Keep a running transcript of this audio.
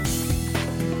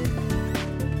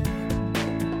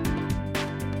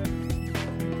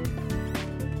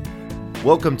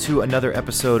Welcome to another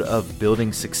episode of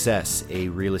Building Success, a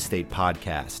real estate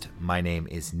podcast. My name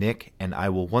is Nick, and I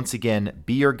will once again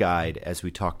be your guide as we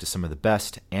talk to some of the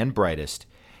best and brightest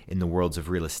in the worlds of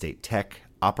real estate tech,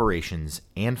 operations,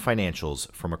 and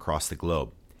financials from across the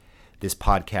globe. This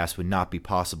podcast would not be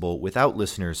possible without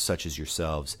listeners such as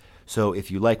yourselves. So if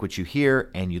you like what you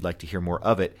hear and you'd like to hear more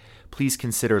of it, please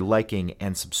consider liking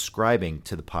and subscribing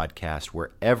to the podcast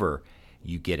wherever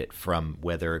you get it from,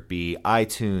 whether it be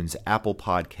iTunes, Apple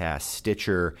Podcasts,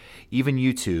 Stitcher, even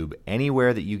YouTube,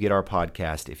 anywhere that you get our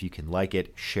podcast. If you can like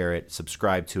it, share it,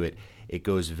 subscribe to it, it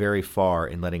goes very far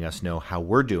in letting us know how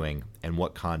we're doing and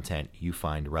what content you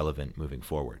find relevant moving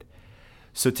forward.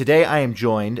 So today I am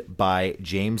joined by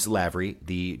James Lavery,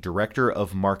 the Director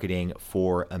of Marketing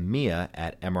for EMEA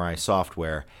at MRI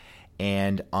Software.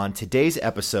 And on today's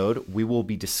episode, we will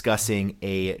be discussing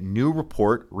a new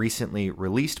report recently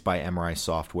released by MRI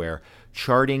Software,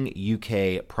 charting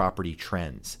UK property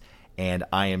trends. And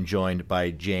I am joined by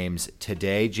James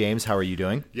today. James, how are you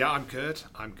doing? Yeah, I'm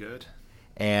good.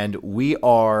 And we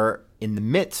are in the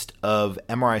midst of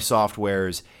MRI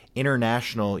Software's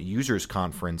International Users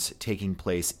Conference taking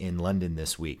place in London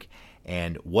this week.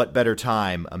 And what better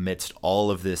time amidst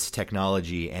all of this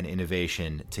technology and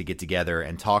innovation to get together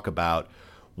and talk about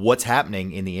what's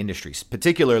happening in the industry,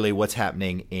 particularly what's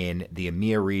happening in the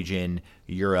EMEA region,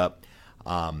 Europe.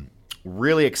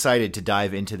 Really excited to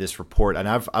dive into this report, and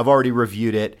I've already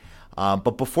reviewed it.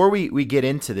 But before we get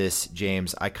into this,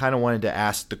 James, I kind of wanted to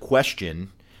ask the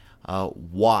question,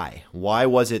 why? Why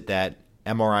was it that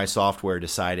MRI Software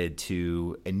decided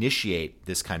to initiate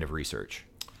this kind of research?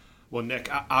 Well, Nick,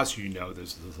 as you know,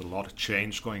 there's a lot of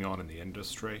change going on in the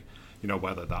industry,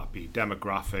 whether that be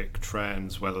demographic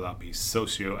trends, whether that be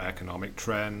socioeconomic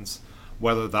trends,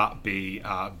 whether that be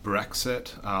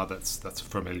Brexit, that's a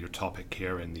familiar topic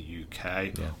here in the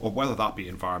UK, or whether that be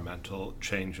environmental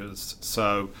changes.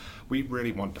 So we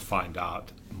really want to find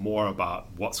out more about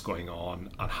what's going on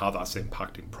and how that's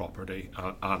impacting property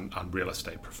and real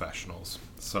estate professionals.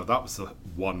 So that was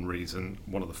one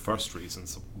of the first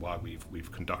reasons why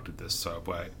we've conducted this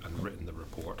survey and written the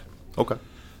report. Okay.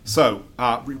 So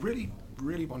we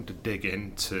really want to dig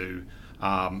into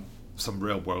some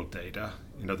real world data.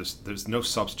 There's no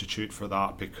substitute for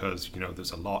that because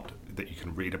there's a lot that you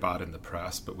can read about in the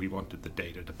press, but we wanted the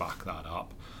data to back that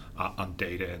up and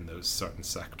data in those certain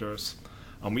sectors.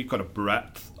 And we've got a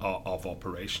breadth of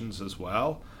operations as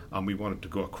well, and we wanted to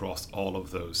go across all of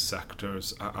those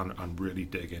sectors and really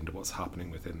dig into what's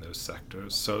happening within those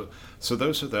sectors. So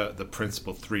those are the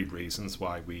principal three reasons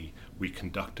why we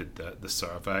conducted the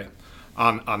survey,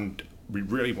 and we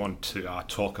really want to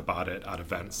talk about it at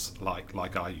events like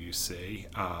IUC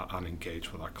and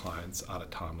engage with our clients at a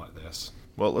time like this.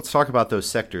 Well, let's talk about those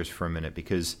sectors for a minute,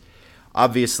 because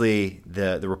obviously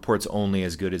the report's only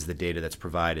as good as the data that's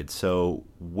provided. So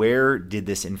where did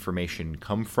this information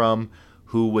come from?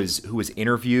 Who was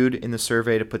interviewed in the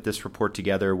survey to put this report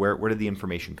together? Where did the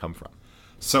information come from?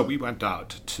 So we went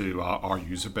out to our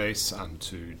user base and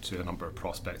to a number of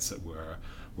prospects that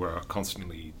we're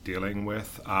constantly dealing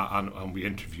with, and we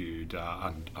interviewed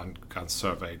and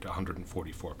surveyed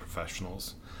 144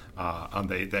 professionals, and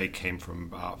they came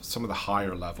from some of the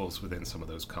higher levels within some of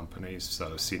those companies,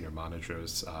 so senior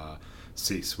managers,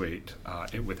 C-suite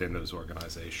within those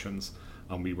organizations,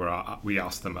 and we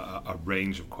asked them a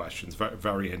range of questions, very,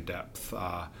 very in-depth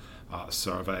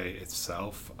survey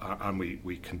itself, and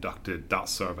we conducted that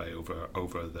survey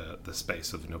over the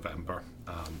space of November.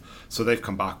 So they've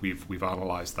come back. We've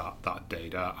analysed that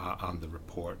data, and the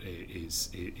report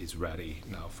is ready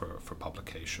now for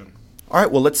publication. All right,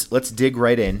 well, let's dig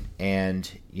right in. And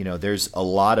there's a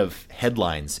lot of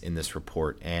headlines in this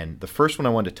report, and the first one I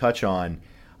wanted to touch on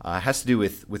has to do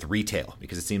with retail,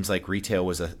 because it seems like retail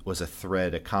was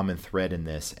a common thread in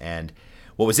this. And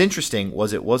what was interesting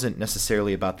was it wasn't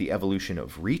necessarily about the evolution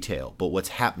of retail, but what's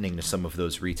happening to some of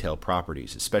those retail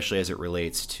properties, especially as it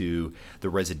relates to the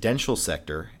residential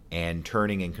sector and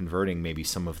turning and converting maybe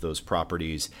some of those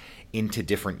properties into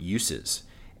different uses.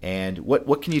 And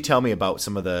what can you tell me about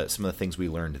some of the things we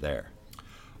learned there?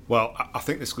 Well, I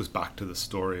think this goes back to the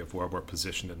story of where we're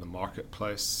positioned in the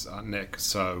marketplace, Nick.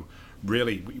 So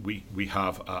really, we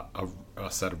have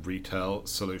a set of retail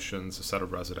solutions, a set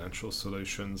of residential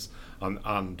solutions,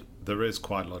 and there is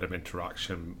quite a lot of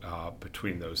interaction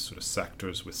between those sort of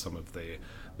sectors with some of the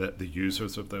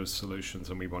users of those solutions,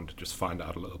 and we want to just find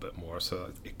out a little bit more.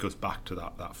 So it goes back to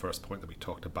that first point that we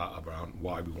talked about around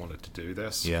why we wanted to do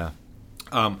this. Yeah.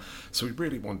 So we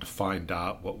really wanted to find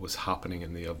out what was happening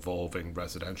in the evolving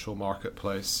residential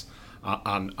marketplace.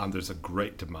 And there's a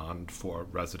great demand for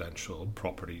residential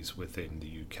properties within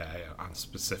the UK and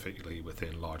specifically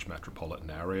within large metropolitan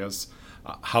areas.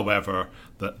 However,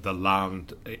 the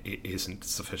land isn't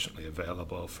sufficiently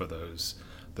available for those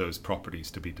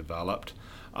properties to be developed.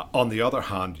 On the other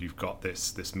hand, you've got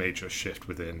this major shift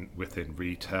within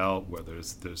retail, where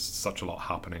there's such a lot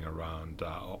happening around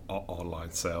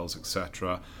online sales,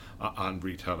 etc., and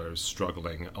retailers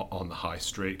struggling on the high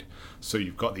street. So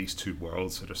you've got these two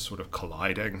worlds that are sort of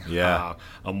colliding. Yeah.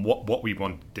 And what we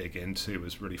want to dig into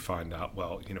is really find out,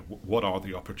 well, what are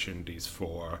the opportunities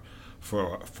for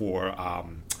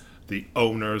the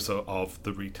owners of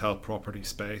the retail property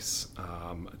space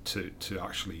to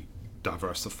actually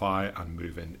diversify and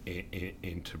move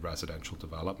into residential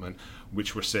development,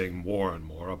 which we're seeing more and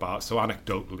more about. So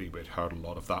anecdotally, we'd heard a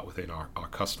lot of that within our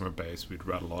customer base. We'd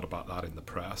read a lot about that in the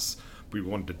press. We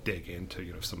wanted to dig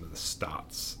into some of the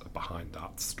stats behind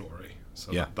that story.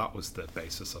 So that was the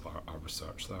basis of our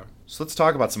research there. So let's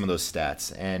talk about some of those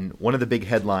stats. And one of the big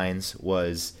headlines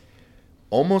was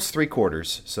almost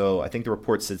 3/4. So I think the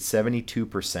report said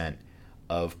 72%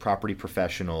 of property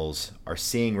professionals are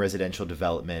seeing residential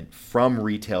development from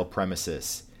retail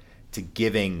premises to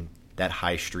giving that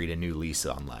high street a new lease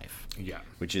on life. Yeah.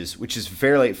 Which is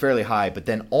fairly high. But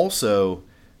then also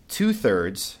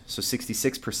 2/3, so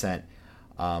 66%,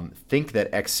 think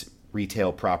that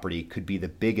retail property could be the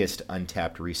biggest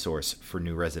untapped resource for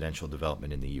new residential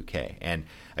development in the UK. And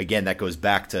again, that goes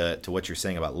back to what you're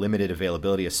saying about limited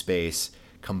availability of space,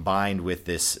 combined with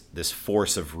this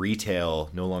force of retail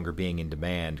no longer being in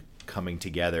demand coming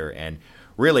together and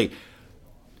really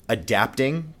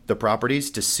adapting the properties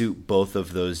to suit both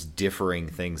of those differing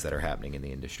things that are happening in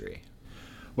the industry.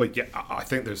 Well, yeah, I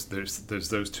think there's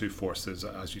those two forces,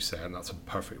 as you say, and that's a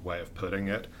perfect way of putting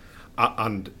it.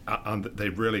 And they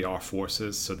really are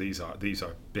forces. So these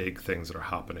are big things that are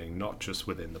happening, not just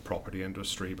within the property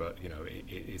industry, but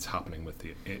it's happening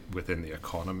within the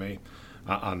economy.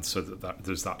 And so that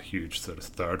there's that huge sort of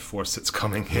third force that's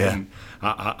coming in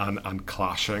and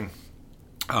clashing.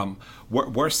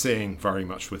 We're seeing very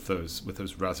much with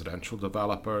those residential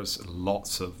developers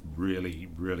lots of really,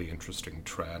 really interesting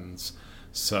trends.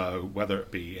 So whether it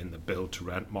be in the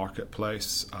build-to-rent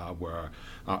marketplace, where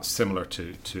similar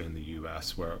to in the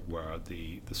US, where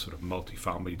the sort of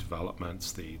multifamily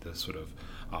developments, the sort of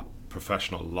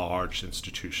professional, large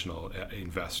institutional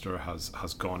investor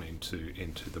has gone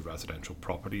into the residential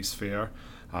property sphere,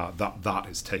 that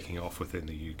is taking off within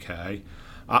the UK.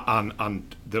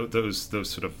 And those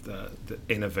sort of the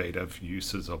innovative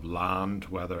uses of land,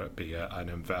 whether it be an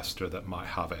investor that might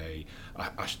have a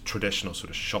traditional sort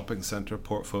of shopping centre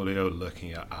portfolio,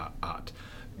 looking at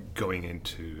going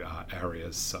into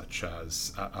areas such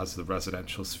as the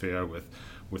residential sphere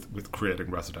with creating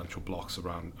residential blocks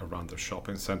around their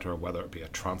shopping centre, whether it be a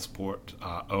transport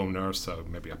owner, so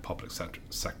maybe a public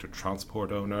sector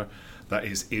transport owner that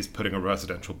is putting a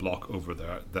residential block over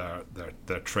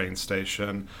their train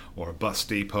station or a bus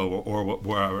depot or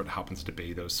wherever it happens to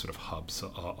be, those sort of hubs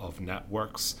of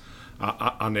networks.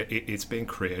 And it's being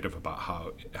creative about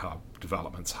how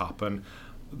developments happen.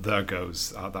 There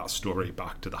goes that story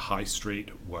back to the high street,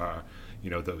 where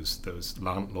those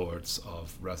landlords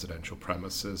of residential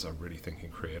premises are really thinking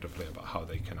creatively about how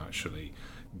they can actually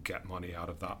get money out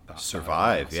of that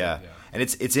survive. Yeah. And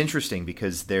it's interesting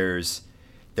because there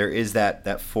is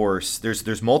that force.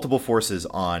 There's multiple forces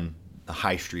on the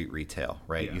high street retail,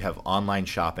 right? You have online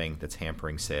shopping that's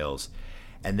hampering sales,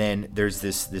 and then there's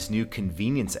this new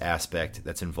convenience aspect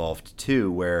that's involved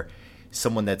too, where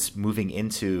someone that's moving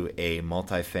into a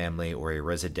multifamily or a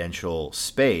residential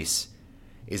space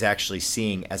is actually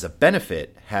seeing as a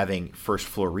benefit having first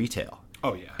floor retail.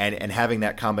 Oh, yeah. And having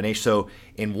that combination. So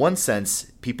in one sense,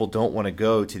 people don't want to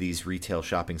go to these retail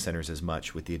shopping centers as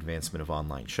much with the advancement of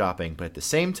online shopping. But at the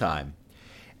same time,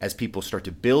 as people start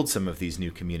to build some of these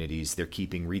new communities, they're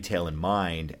keeping retail in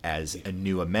mind as a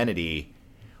new amenity,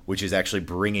 which is actually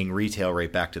bringing retail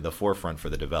right back to the forefront for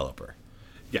the developer.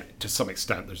 Yeah, to some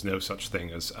extent, there's no such thing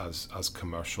as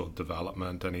commercial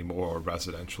development anymore, or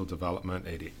residential development.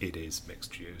 It is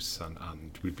mixed use,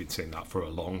 and we've been seeing that for a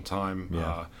long time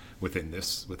within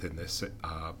this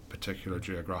particular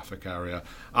geographic area,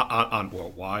 and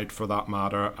worldwide for that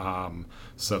matter.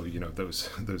 So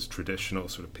those traditional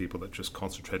sort of people that just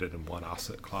concentrated in one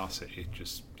asset class, it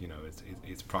just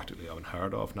it's practically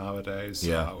unheard of nowadays.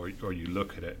 Or you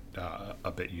look at it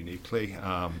a bit uniquely.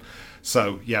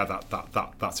 So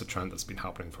that's a trend that's been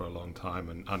happening for a long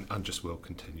time and just will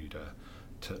continue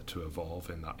to evolve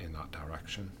in that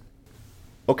direction.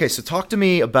 Okay, so talk to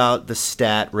me about the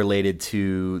stat related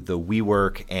to the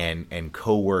WeWork and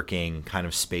co-working kind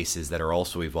of spaces that are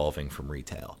also evolving from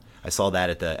retail. I saw that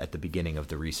at the beginning of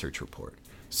the research report.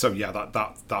 So yeah,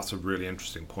 that's a really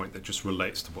interesting point that just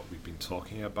relates to what we've been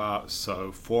talking about.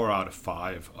 So 4 out of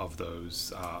 5 of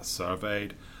those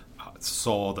surveyed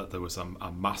saw that there was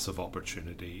a massive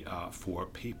opportunity for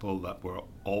people that were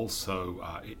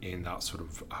also in that sort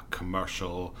of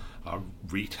commercial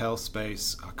retail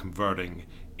space, converting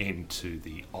into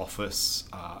the office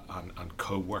and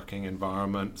co-working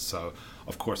environment. So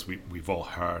of course we've all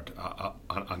heard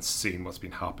and seen what's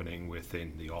been happening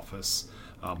within the office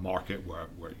market, where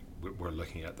we're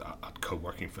looking at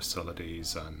co-working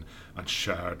facilities and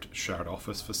shared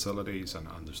office facilities, and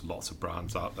there's lots of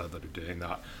brands out there that are doing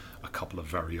that. A couple of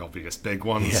very obvious big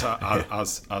ones,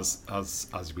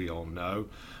 as we all know,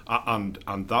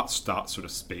 and that stat sort of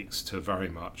speaks to very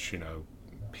much,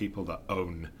 people that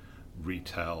own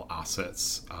retail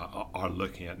assets are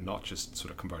looking at not just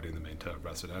sort of converting them into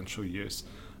residential use,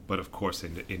 but of course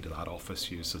into that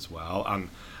office use as well,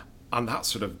 and that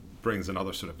sort of brings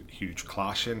another sort of huge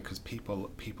clash in, because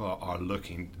people are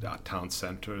looking at town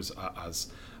centres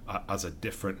as a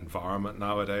different environment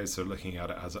nowadays. They're looking at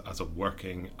it as a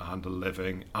working and a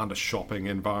living and a shopping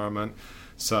environment.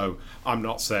 So I'm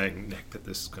not saying, Nick, that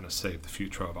this is going to save the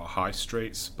future of our high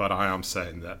streets, but I am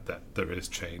saying that there is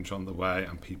change on the way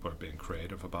and people are being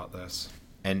creative about this.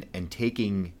 And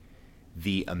taking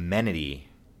the amenity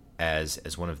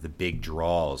as one of the big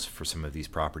draws for some of these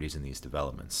properties and these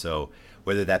developments. So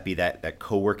whether that be that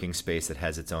co-working space that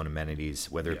has its own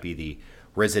amenities, whether it be the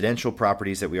residential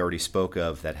properties that we already spoke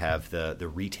of that have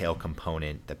the retail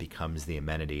component that becomes the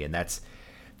amenity. And that's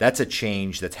a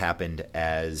change that's happened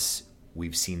as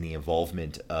we've seen the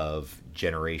involvement of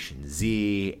Generation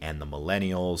Z and the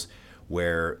millennials,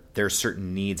 where there's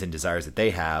certain needs and desires that they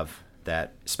have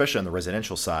that, especially on the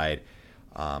residential side,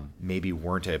 maybe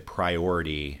weren't a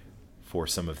priority for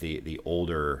some of the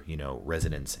older,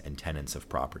 residents and tenants of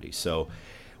property. So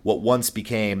what once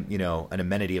became, an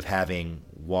amenity of having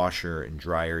washer and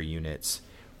dryer units,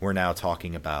 we're now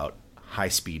talking about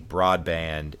high-speed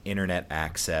broadband, internet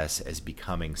access as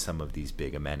becoming some of these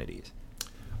big amenities.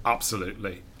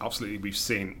 Absolutely. We've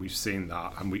seen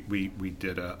that, and we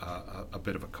did a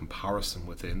bit of a comparison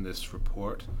within this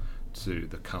report to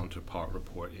the counterpart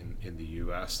report in the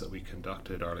US that we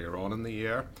conducted earlier on in the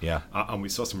year. Yeah. And we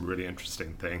saw some really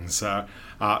interesting things.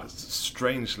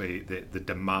 Strangely, the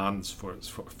demands for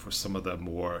some of the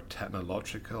more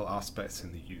technological aspects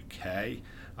in the UK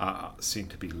seem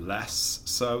to be less.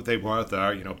 So they were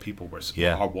there, people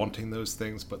are wanting those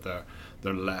things, but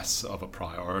they're less of a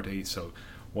priority. So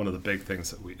one of the big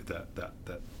things that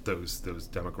those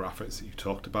demographics that you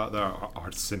talked about there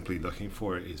are simply looking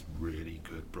for is really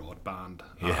good broadband.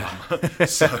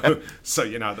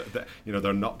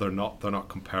 They're not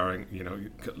comparing,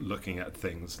 looking at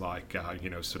things like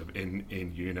sort of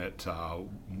in unit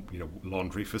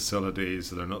laundry facilities.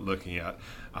 They're not looking at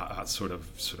sort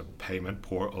of payment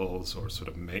portals or sort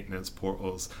of maintenance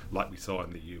portals like we saw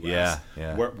in the US.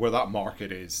 Where that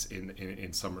market is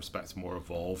in some respects more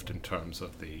evolved in terms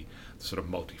of the sort of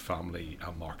multifamily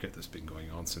market that's been going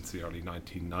on since the early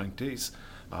 1990s.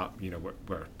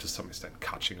 We're to some extent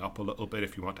catching up a little bit,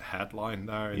 if you want a headline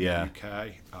there in the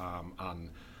UK. And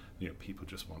people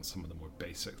just want some of the more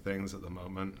basic things at the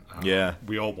moment.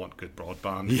 We all want good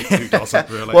broadband. Who doesn't,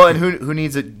 really? Well, and who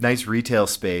needs a nice retail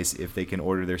space if they can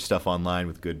order their stuff online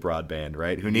with good broadband,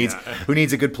 right? Who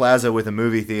needs a good plaza with a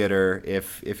movie theater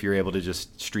if you're able to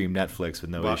just stream Netflix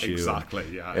with no issue? Exactly,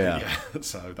 yeah.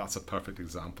 So that's a perfect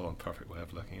example and perfect way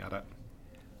of looking at it.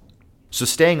 So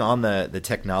staying on the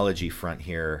technology front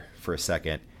here for a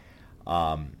second,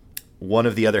 one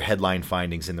of the other headline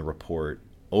findings in the report,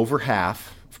 over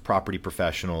half of property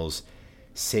professionals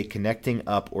say connecting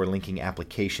up or linking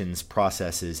applications,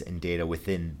 processes, and data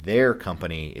within their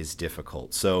company is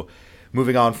difficult. So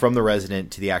moving on from the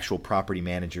resident to the actual property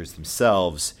managers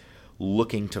themselves,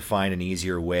 looking to find an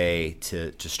easier way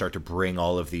to start to bring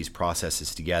all of these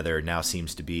processes together now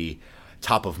seems to be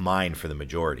top of mind for the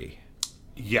majority.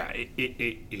 Yeah,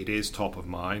 it is top of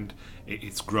mind.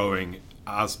 It's growing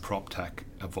as PropTech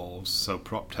evolves. So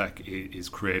PropTech is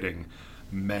creating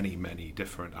many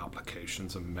different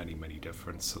applications and many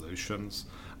different solutions,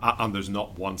 and there's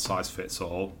not one size fits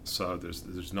all. So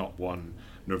there's not one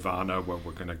nirvana where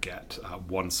we're going to get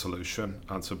one solution,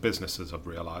 and so businesses have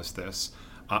realized this,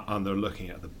 and they're looking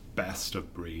at the best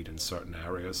of breed in certain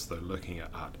areas. They're looking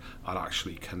at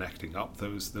actually connecting up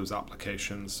those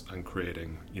applications and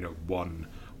creating one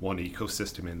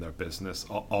ecosystem in their business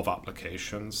of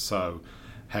applications. So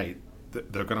hey,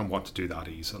 they're going to want to do that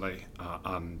easily,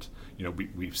 and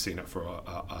we've seen it for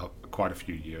quite a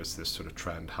few years. This sort of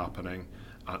trend happening,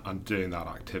 and doing that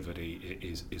activity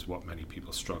is what many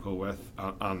people struggle with,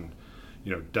 and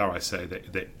dare I say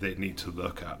they need to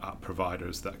look at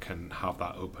providers that can have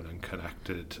that open and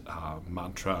connected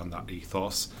mantra and that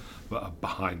ethos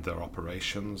behind their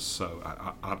operations. So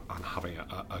and having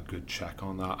a good check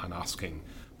on that and asking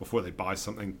before they buy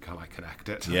something, can I connect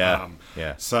it? Yeah.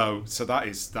 So that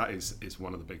is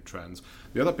one of the big trends.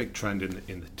 The other big trend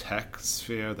in the tech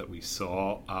sphere that we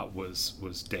saw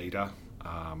was data,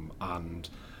 and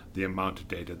the amount of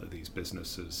data that these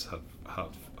businesses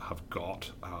have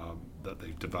got, that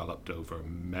they've developed over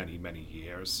many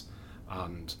years,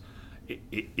 and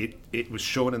it was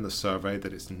shown in the survey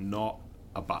that it's not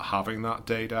about having that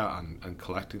data and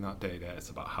collecting that data.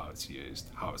 It's about how it's used,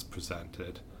 how it's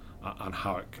presented, and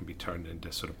how it can be turned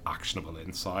into sort of actionable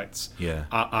insights. Yeah.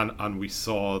 And we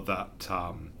saw that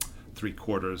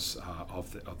 3/4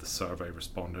 of the survey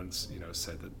respondents,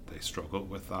 said that they struggled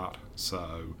with that.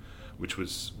 So, which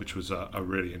was a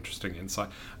really interesting insight.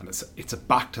 And it's a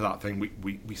back to that thing.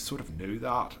 We sort of knew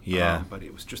that. Yeah. But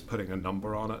it was just putting a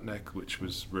number on it, Nick, which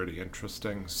was really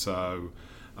interesting. So,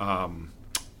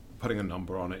 putting a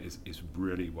number on it is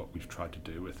really what we've tried to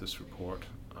do with this report.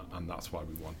 And that's why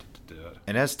we wanted to do it.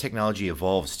 And as technology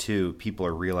evolves too, people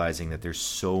are realizing that there's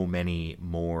so many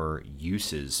more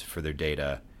uses for their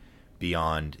data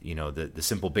beyond, the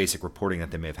simple basic reporting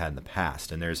that they may have had in the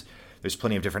past. And there's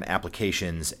plenty of different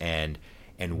applications and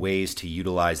ways to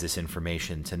utilize this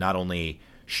information to not only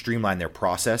streamline their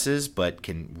processes, but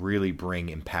can really bring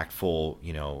impactful,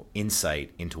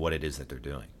 insight into what it is that they're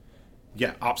doing.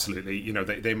 Yeah, absolutely.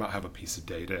 They might have a piece of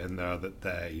data in there that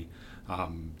they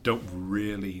don't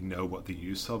really know what the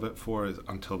use of it for is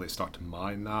until they start to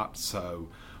mine that. So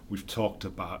we've talked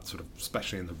about sort of,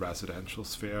 especially in the residential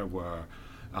sphere, where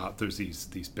there's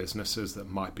these businesses that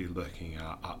might be looking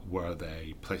at where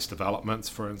they place developments,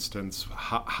 for instance,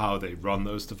 how they run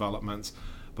those developments,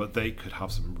 but they could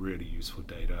have some really useful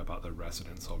data about their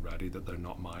residents already that they're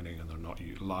not mining and they're not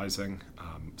utilizing.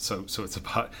 So it's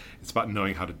about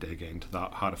knowing how to dig into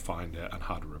that, how to find it, and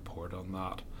how to report on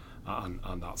that.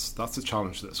 And that's a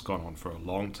challenge that's gone on for a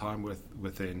long time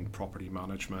within property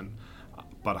management.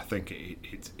 But I think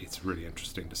it's really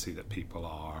interesting to see that people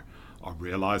are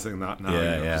realizing that now.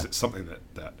 Because it's something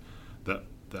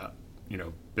that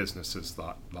businesses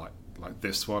that like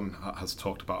this one has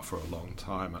talked about for a long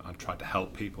time and tried to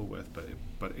help people with,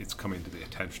 but it's coming to the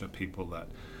attention of people that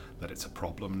it's a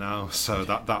problem now. So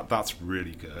that's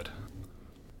really good.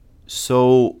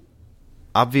 So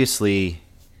obviously,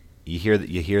 you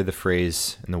hear the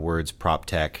phrase and the words prop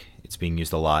tech. It's being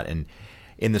used a lot, and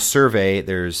in the survey,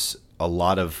 there's a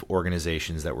lot of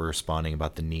organizations that were responding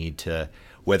about the need to,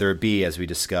 whether it be, as we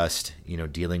discussed,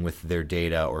 dealing with their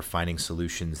data or finding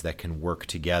solutions that can work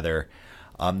together.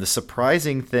 The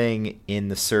surprising thing in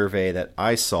the survey that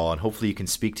I saw, and hopefully you can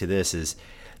speak to this, is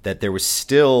that there was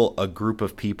still a group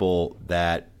of people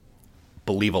that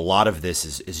believe a lot of this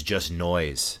is just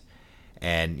noise.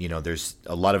 And, there's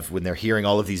a lot of, when they're hearing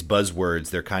all of these buzzwords,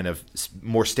 they're kind of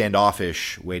more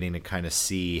standoffish, waiting to kind of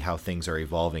see how things are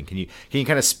evolving. Can you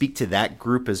kind of speak to that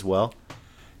group as well?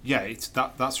 Yeah,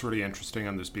 that's really interesting,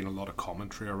 and there's been a lot of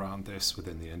commentary around this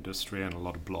within the industry and a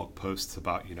lot of blog posts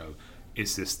about,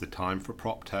 is this the time for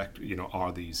prop tech?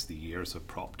 Are these the years of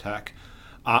prop tech?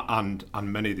 And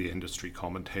many of the industry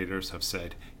commentators have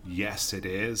said, yes, it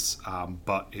is,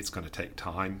 but it's going to take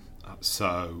time.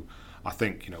 So I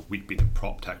think we've been in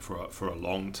prop tech for a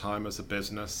long time as a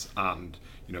business, and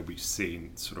we've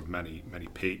seen sort of many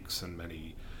peaks and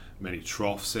many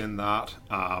troughs in that,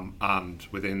 and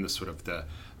within the sort of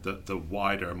the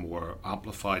wider, more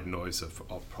amplified noise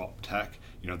of prop tech,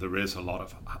 there is a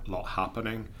lot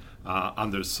happening,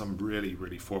 and there's some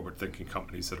really forward-thinking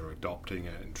companies that are adopting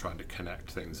it and trying to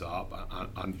connect things up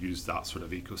and use that sort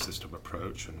of ecosystem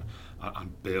approach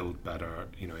and build better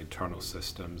internal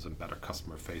systems and better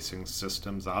customer-facing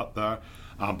systems out there.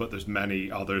 But there's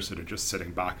many others that are just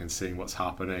sitting back and seeing what's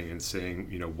happening and seeing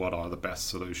what are the best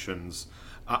solutions,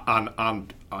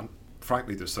 and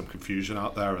frankly, there's some confusion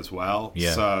out there as well.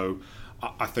 Yeah. So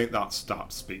I think that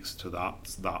speaks to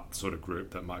that sort of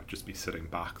group that might just be sitting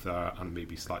back there and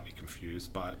maybe slightly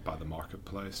confused by the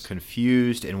marketplace.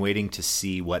 Confused and waiting to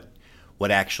see what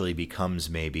actually becomes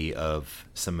maybe of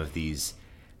some of these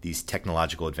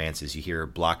technological advances. You hear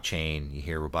blockchain, you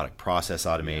hear robotic process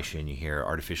automation, you hear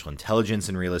artificial intelligence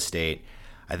in real estate.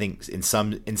 I think in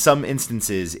some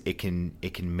instances it can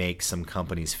make some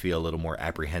companies feel a little more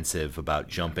apprehensive about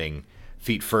jumping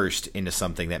feet first into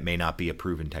something that may not be a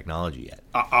proven technology yet.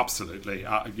 Absolutely.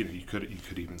 You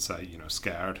could even say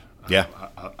scared.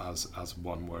 As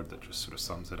one word that just sort of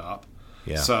sums it up.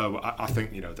 Yeah. So I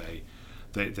think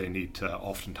they need to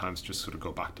oftentimes just sort of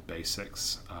go back to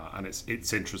basics, and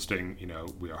it's interesting.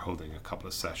 We are holding a couple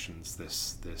of sessions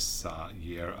this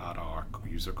year at our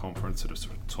user conference that are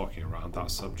sort of talking around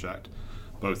that subject,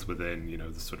 both within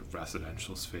the sort of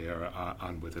residential sphere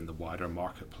and within the wider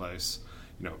marketplace.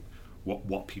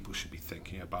 What people should be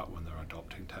thinking about when they're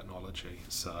adopting technology.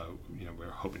 So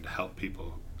we're hoping to help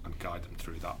people and guide them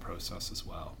through that process as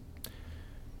well.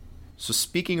 So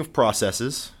speaking of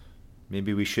processes,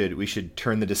 maybe we should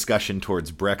turn the discussion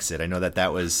towards Brexit. I know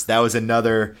that was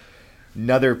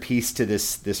another piece to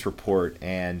this report,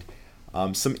 and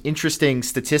some interesting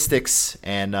statistics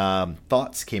and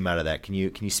thoughts came out of that. Can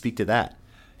you speak to that?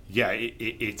 Yeah,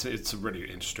 it's a really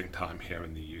interesting time here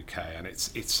in the UK, and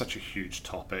it's such a huge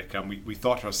topic. And we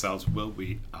thought to ourselves, will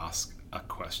we ask a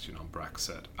question on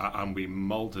Brexit? And we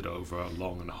mulled it over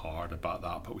long and hard about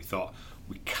that, but we thought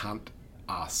we can't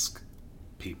ask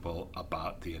people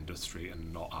about the industry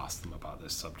and not ask them about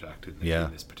this subject in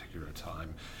this particular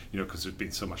time, because there's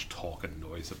been so much talk and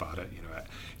noise about it.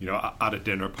 At a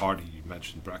dinner party you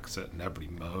mentioned Brexit and everybody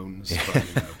moans, but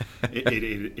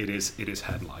it is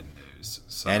headline news.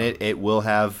 So. And it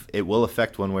will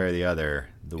affect one way or the other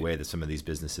the way that some of these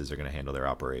businesses are going to handle their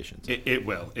operations. It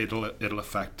will. It'll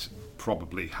affect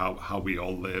probably how we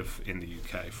all live in the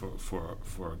UK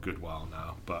for a good while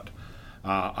now, but.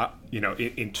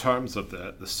 In terms of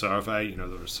the survey,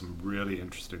 there are some really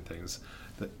interesting things.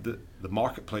 The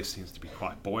marketplace seems to be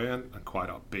quite buoyant and quite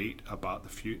upbeat about the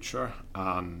future.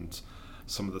 And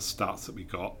some of the stats that we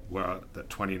got were that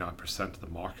 29% of the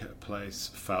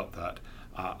marketplace felt that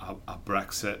a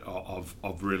Brexit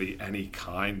of really any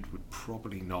kind would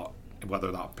probably not,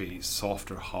 whether that be soft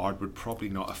or hard, would probably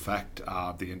not affect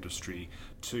the industry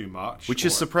too much. Which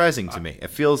is surprising to me.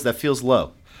 That feels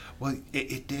low. Well,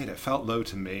 it did. It felt low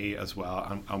to me as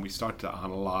well. And we started to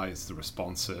analyse the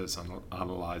responses and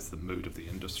analyse the mood of the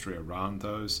industry around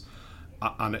those.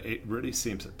 And it really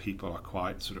seems that people are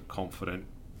quite sort of confident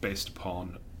based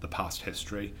upon the past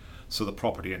history. So the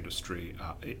property industry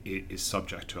is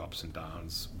subject to ups and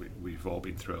downs. We've all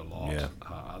been through a lot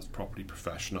as property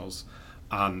professionals.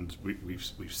 And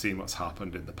we've seen what's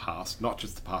happened in the past, not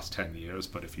just the past 10 years,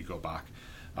 but if you go back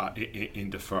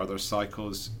into further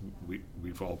cycles,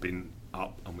 we've all been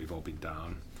up and we've all been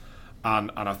down.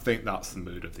 And I think that's the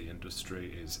mood of the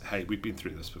industry is, hey, we've been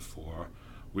through this before.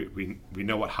 We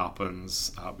know what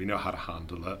happens. We know how to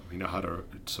handle it. We know how to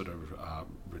sort of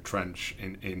retrench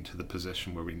into the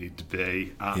position where we need to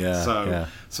be.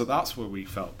 So that's where we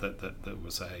felt that there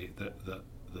was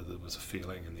a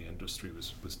feeling in the industry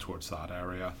was towards that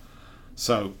area.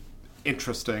 So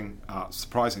interesting,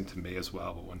 surprising to me as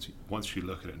well. But once you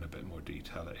look at it in a bit more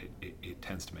detail, it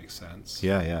tends to make sense.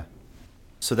 Yeah.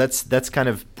 So that's kind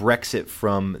of Brexit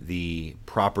from the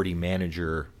property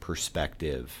manager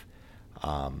perspective,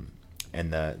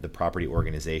 and the property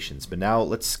organizations. But now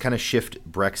let's kind of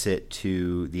shift Brexit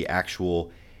to the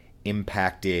actual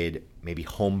impacted, maybe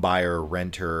home buyer,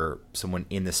 renter, someone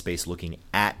in the space looking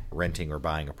at renting or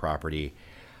buying a property.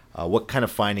 What kind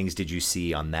of findings did you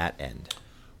see on that end?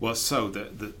 Well, so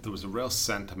there was a real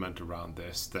sentiment around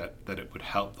this that it would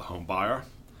help the home buyer,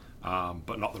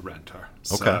 but not the renter.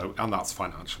 Okay. So, and that's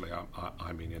financially,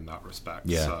 I mean, in that respect.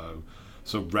 Yeah.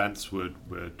 So rents would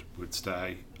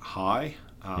stay high.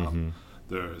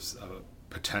 There's a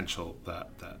potential that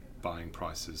buying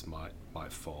prices might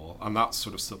fall, and that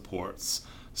sort of supports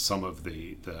some of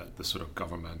the sort of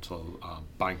governmental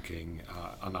banking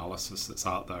analysis that's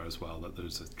out there as well, that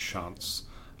there's a chance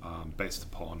based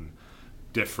upon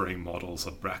differing models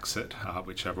of Brexit,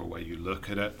 whichever way you look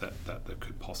at it, that there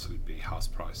could possibly be house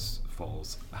price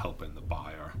falls helping the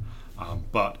buyer.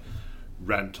 But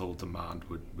rental demand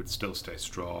would still stay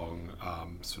strong,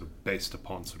 sort of based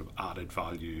upon sort of added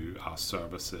value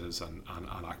services and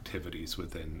activities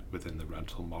within the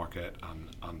rental market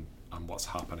and what's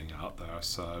happening out there.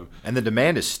 So, and the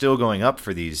demand is still going up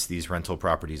for these rental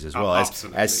properties as well,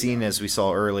 as seen as we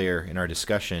saw earlier in our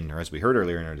discussion, or as we heard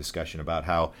earlier in our discussion about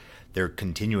how they're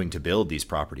continuing to build these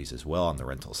properties as well on the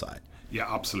rental side. Yeah,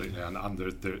 absolutely, and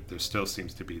there still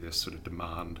seems to be this sort of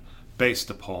demand based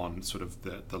upon sort of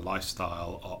the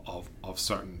lifestyle of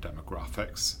certain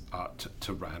demographics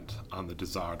to rent and the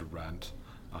desire to rent.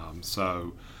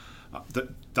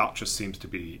 That just seems to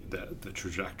be the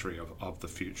trajectory of the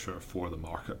future for the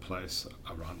marketplace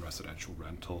around residential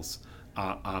rentals,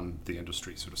 and the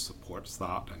industry sort of supports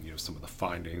that. And some of the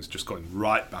findings, just going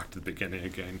right back to the beginning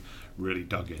again, really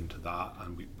dug into that,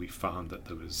 and we found that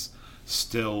there was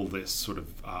still this sort of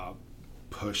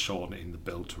push on in the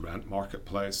build-to-rent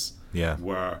marketplace. Yeah.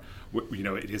 Where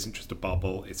it isn't just a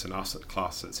bubble; it's an asset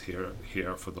class that's here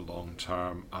for the long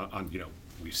term, and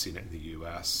we've seen it in the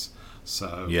US.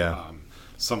 So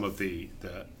some of the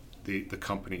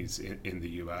companies in the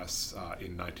US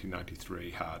in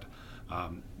 1993 had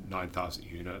 9,000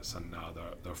 units, and now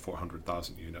they're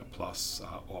 400,000 unit plus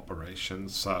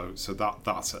operations. So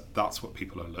that's what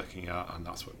people are looking at, and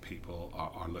that's what people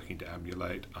are looking to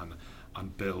emulate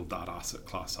and build that asset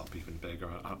class up even bigger.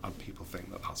 And people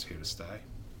think that that's here to stay.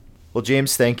 Well,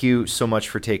 James, thank you so much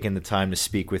for taking the time to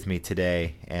speak with me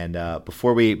today. And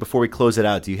before we close it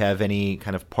out, do you have any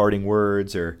kind of parting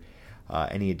words or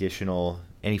any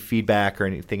feedback or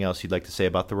anything else you'd like to say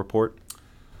about the report?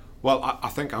 Well, I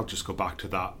think I'll just go back to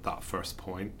that first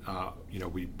point.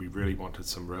 We really wanted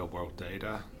some real world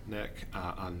data, Nick,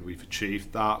 and we've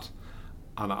achieved that.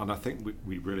 And I think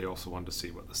we really also wanted to see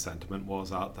what the sentiment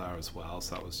was out there as well.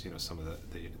 So that was some of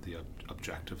the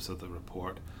objectives of the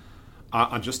report.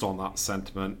 And just on that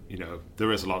sentiment,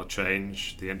 there is a lot of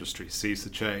change. The industry sees the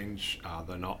change.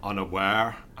 They're not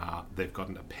unaware. They've got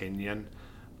an opinion.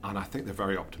 And I think they're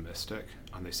very optimistic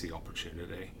and they see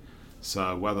opportunity.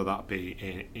 So whether that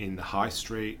be in the high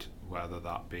street, whether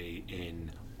that be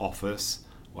in office,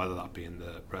 whether that be in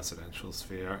the residential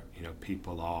sphere,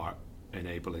 people are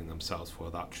enabling themselves for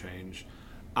that change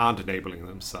and enabling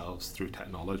themselves through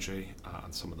technology.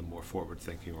 And some of the more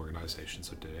forward-thinking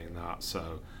organizations are doing that.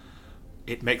 So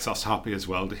it makes us happy as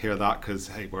well to hear that, because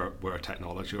hey, we're a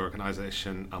technology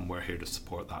organization and we're here to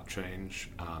support that change,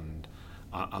 and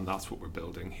that's what we're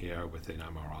building here within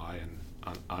MRI,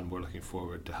 and we're looking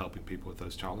forward to helping people with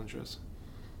those challenges.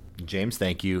 James,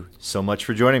 thank you so much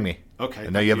for joining me. Okay. I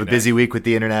know you have a busy week with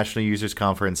the International Users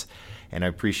Conference, and I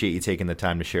appreciate you taking the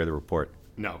time to share the report.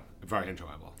 No, very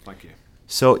enjoyable. Thank you.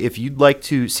 So if you'd like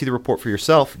to see the report for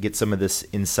yourself, get some of this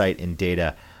insight and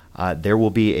data, there will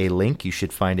be a link. You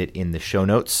should find it in the show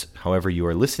notes. However you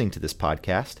are listening to this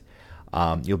podcast,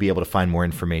 you'll be able to find more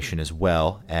information as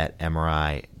well at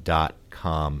mri.com/UK.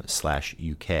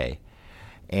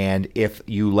 And if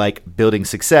you like building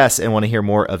success and want to hear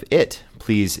more of it,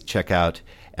 please check out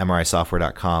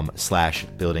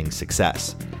mrisoftware.com/building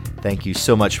success. Thank you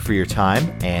so much for your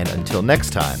time, and until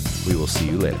next time, we will see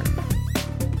you later.